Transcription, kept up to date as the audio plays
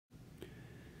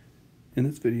In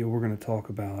this video, we're going to talk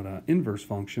about inverse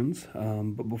functions,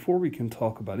 but before we can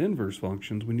talk about inverse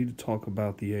functions, we need to talk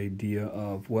about the idea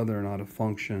of whether or not a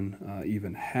function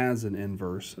even has an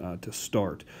inverse to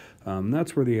start.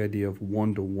 That's where the idea of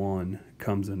one-to-one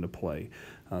comes into play.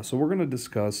 So we're going to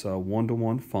discuss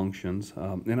one-to-one functions,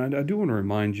 and I do want to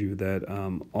remind you that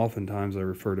oftentimes I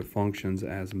refer to functions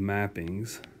as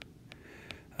mappings.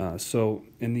 So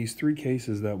in these three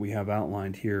cases that we have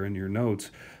outlined here in your notes,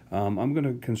 I'm going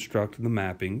to construct the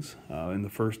mappings. In the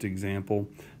first example,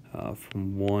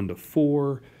 from 1 to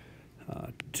 4,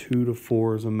 2 to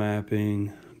 4 is a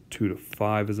mapping, 2 to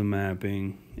 5 is a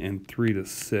mapping, and 3 to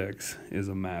 6 is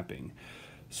a mapping.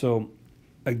 So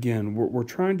again, we're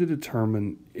trying to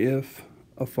determine if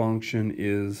a function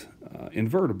is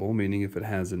invertible, meaning if it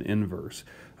has an inverse.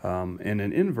 And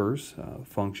an inverse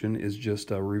function is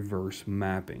just a reverse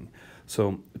mapping.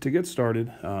 So to get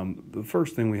started, the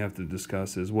first thing we have to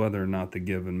discuss is whether or not the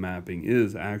given mapping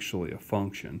is actually a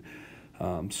function.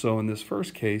 So in this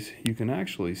first case, you can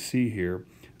actually see here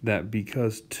that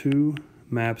because 2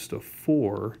 maps to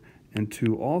 4 and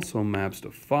 2 also maps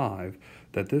to 5,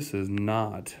 that this is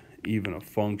not even a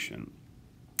function.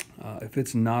 If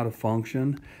it's not a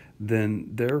function, then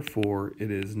therefore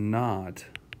it is not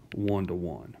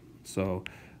one-to-one. So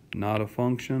not a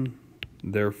function,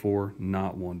 therefore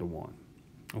not one-to-one.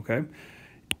 Okay?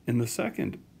 In the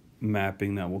second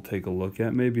mapping that we'll take a look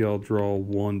at, maybe I'll draw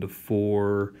 1 to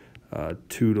 4,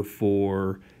 2 to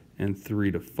 4, and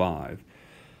 3 to 5.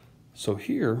 So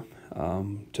here,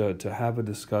 to have a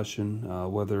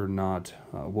discussion whether or not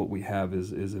what we have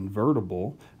is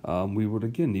invertible, we would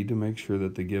again need to make sure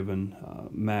that the given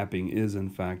mapping is in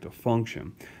fact a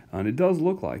function. And it does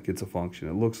look like it's a function.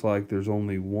 It looks like there's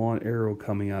only one arrow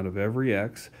coming out of every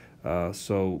x,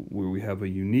 so we have a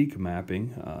unique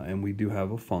mapping, and we do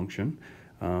have a function.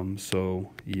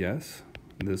 So yes,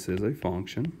 this is a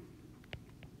function.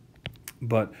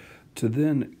 But to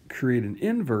then create an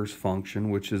inverse function,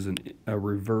 which is a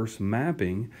reverse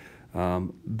mapping,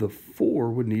 the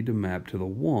 4 would need to map to the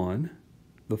 1,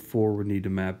 the 4 would need to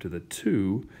map to the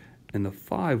 2, and the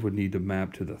 5 would need to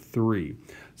map to the 3.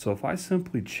 So if I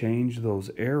simply change those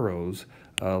arrows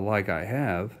like I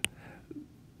have,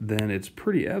 then it's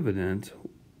pretty evident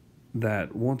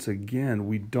that once again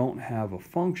we don't have a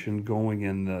function going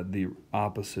in the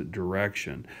opposite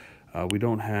direction. We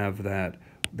don't have that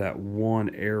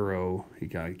one arrow. You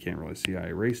can't really see, I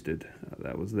erased it.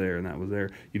 That was there and that was there.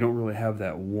 You don't really have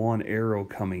that one arrow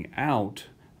coming out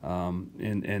and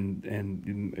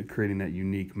creating that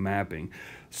unique mapping.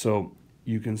 So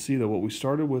you can see that what we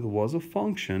started with was a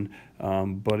function,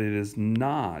 but it is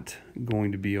not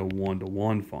going to be a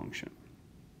one-to-one function.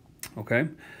 Okay?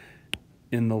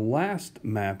 In the last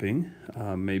mapping,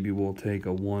 maybe we'll take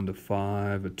a 1 to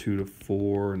 5, a 2 to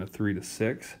 4, and a 3 to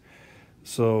 6.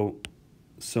 So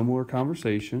similar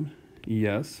conversation.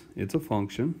 Yes, it's a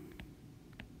function.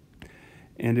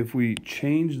 And if we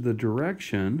change the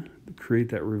direction, create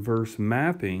that reverse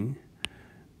mapping,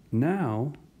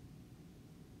 now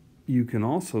you can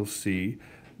also see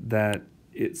that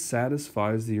it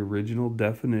satisfies the original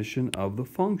definition of the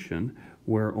function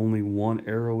where only one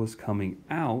arrow is coming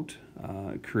out,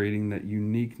 creating that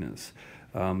uniqueness.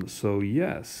 So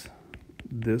yes,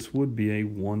 this would be a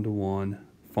one-to-one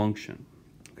function.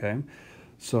 Okay?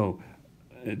 So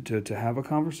to have a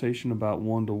conversation about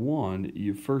one-to-one,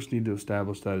 you first need to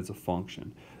establish that it's a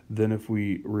function. Then if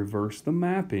we reverse the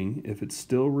mapping, if it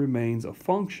still remains a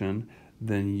function,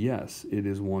 then yes, it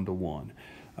is one-to-one.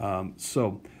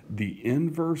 So the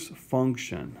inverse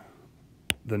function,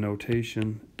 the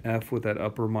notation f with that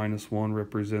upper -1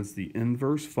 represents the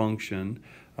inverse function,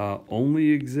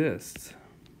 only exists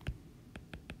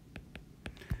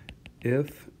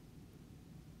if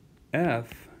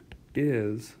f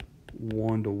is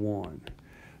one-to-one.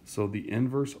 So the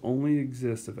inverse only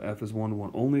exists if f is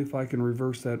one-to-one. Only if I can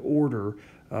reverse that order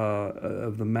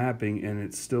of the mapping and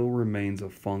it still remains a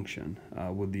function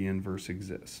would the inverse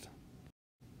exist.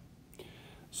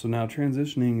 So now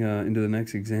transitioning into the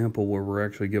next example where we're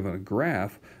actually given a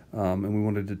graph and we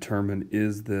want to determine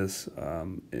is this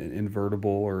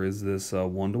invertible or is this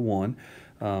one-to-one.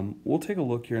 We'll take a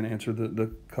look here and answer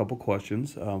the couple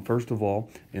questions. First of all,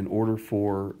 in order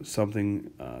for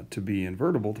something to be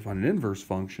invertible, to find an inverse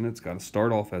function, it's got to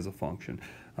start off as a function.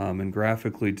 And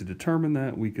graphically, to determine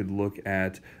that, we could look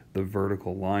at the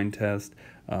vertical line test.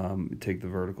 Take the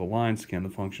vertical line, scan the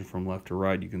function from left to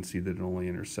right. You can see that it only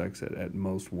intersects at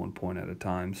most one point at a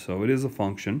time. So it is a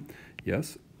function,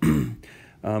 yes.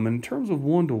 In terms of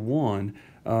one-to-one,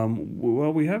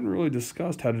 Well, we haven't really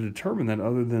discussed how to determine that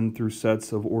other than through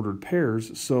sets of ordered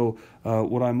pairs. So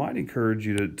what I might encourage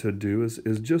you to do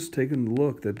is just taking a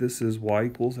look that this is y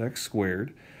equals x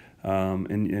squared.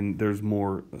 And there's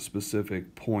more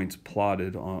specific points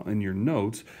plotted in your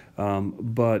notes.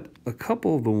 But a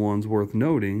couple of the ones worth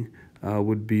noting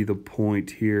would be the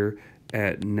point here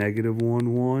at negative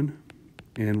 1, 1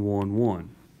 and 1,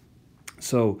 1.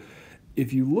 So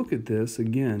if you look at this,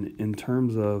 again, in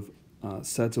terms of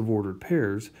sets of ordered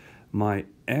pairs, my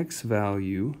x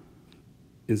value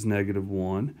is negative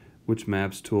 1, which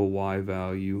maps to a y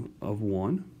value of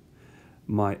 1.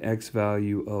 My x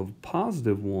value of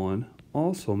positive 1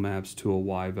 also maps to a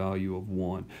y value of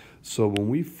 1. So when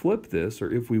we flip this,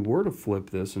 or if we were to flip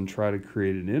this and try to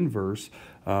create an inverse,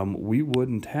 we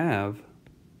wouldn't have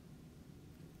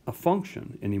a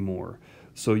function anymore.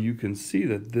 So you can see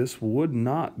that this would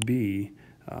not be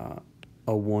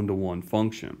a one-to-one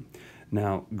function.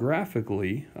 Now,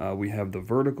 graphically, we have the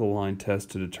vertical line test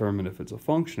to determine if it's a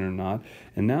function or not,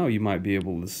 and now you might be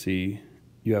able to see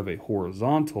you have a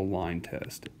horizontal line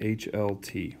test,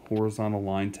 HLT, horizontal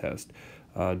line test,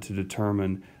 to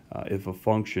determine if a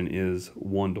function is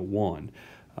one-to-one.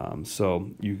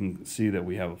 So you can see that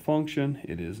we have a function.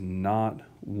 It is not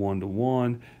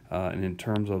one-to-one, and in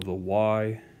terms of the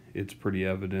y, it's pretty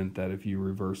evident that if you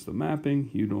reverse the mapping,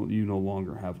 you no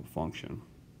longer have a function.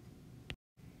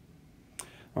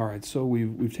 All right, so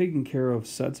we've taken care of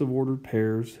sets of ordered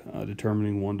pairs,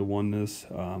 determining one-to-oneness,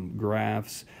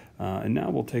 graphs, and now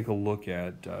we'll take a look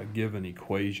at given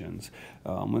equations.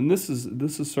 And this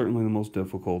is certainly the most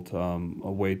difficult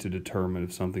a way to determine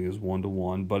if something is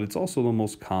one-to-one, but it's also the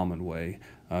most common way.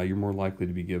 You're more likely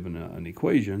to be given an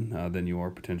equation than you are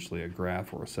potentially a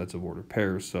graph or a sets of ordered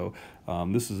pairs. So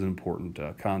this is an important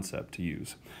concept to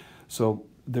use. So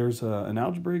there's an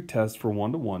algebraic test for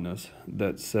one-to-oneness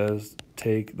that says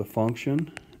take the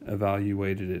function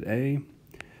evaluated at A,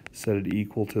 set it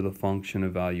equal to the function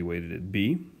evaluated at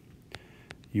B.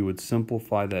 You would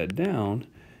simplify that down,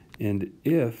 and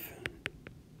if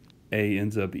A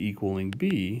ends up equaling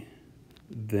B,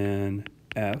 then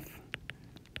F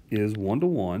is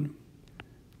one-to-one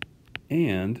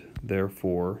and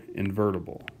therefore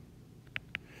invertible,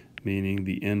 meaning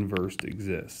the inverse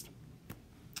exists.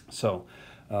 So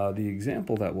the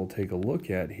example that we'll take a look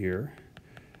at here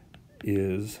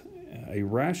is a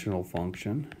rational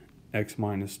function, x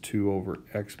minus 2 over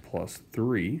x plus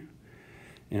 3,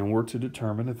 and we're to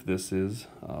determine if this is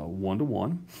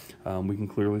one-to-one. We can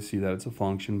clearly see that it's a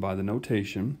function by the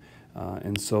notation,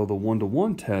 and so the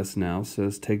one-to-one test now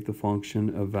says take the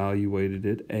function evaluated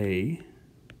at A,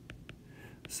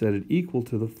 set it equal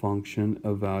to the function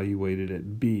evaluated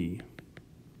at B.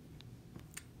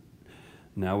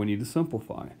 Now we need to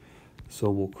simplify. So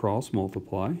we'll cross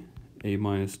multiply. A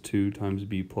minus 2 times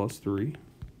B plus 3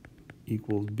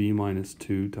 equals B minus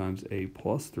 2 times A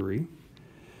plus 3.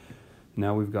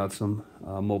 Now we've got some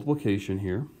multiplication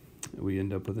here. We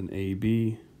end up with an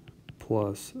AB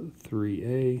plus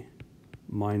 3A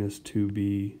minus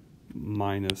 2B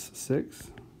minus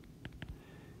 6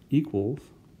 equals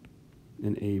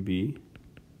an AB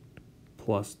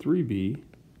plus 3B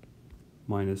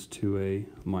minus 2A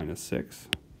minus 6.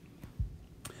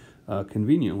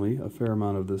 Conveniently, a fair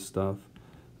amount of this stuff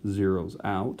zeroes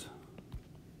out.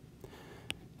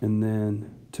 And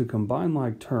then to combine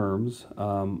like terms,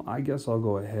 I guess I'll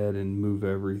go ahead and move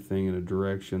everything in a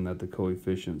direction that the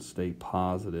coefficients stay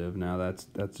positive. Now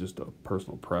that's just a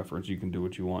personal preference. You can do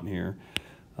what you want here.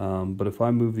 But if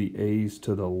I move the A's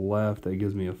to the left, that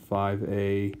gives me a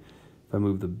 5A. If I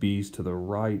move the B's to the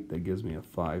right, that gives me a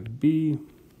 5B.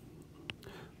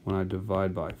 When I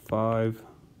divide by 5,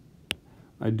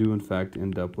 I do in fact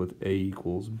end up with A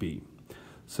equals B.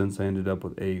 Since I ended up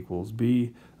with A equals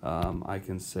B, I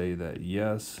can say that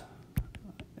yes,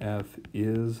 F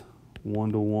is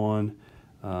one-to-one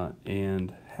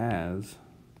and has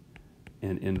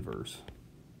an inverse.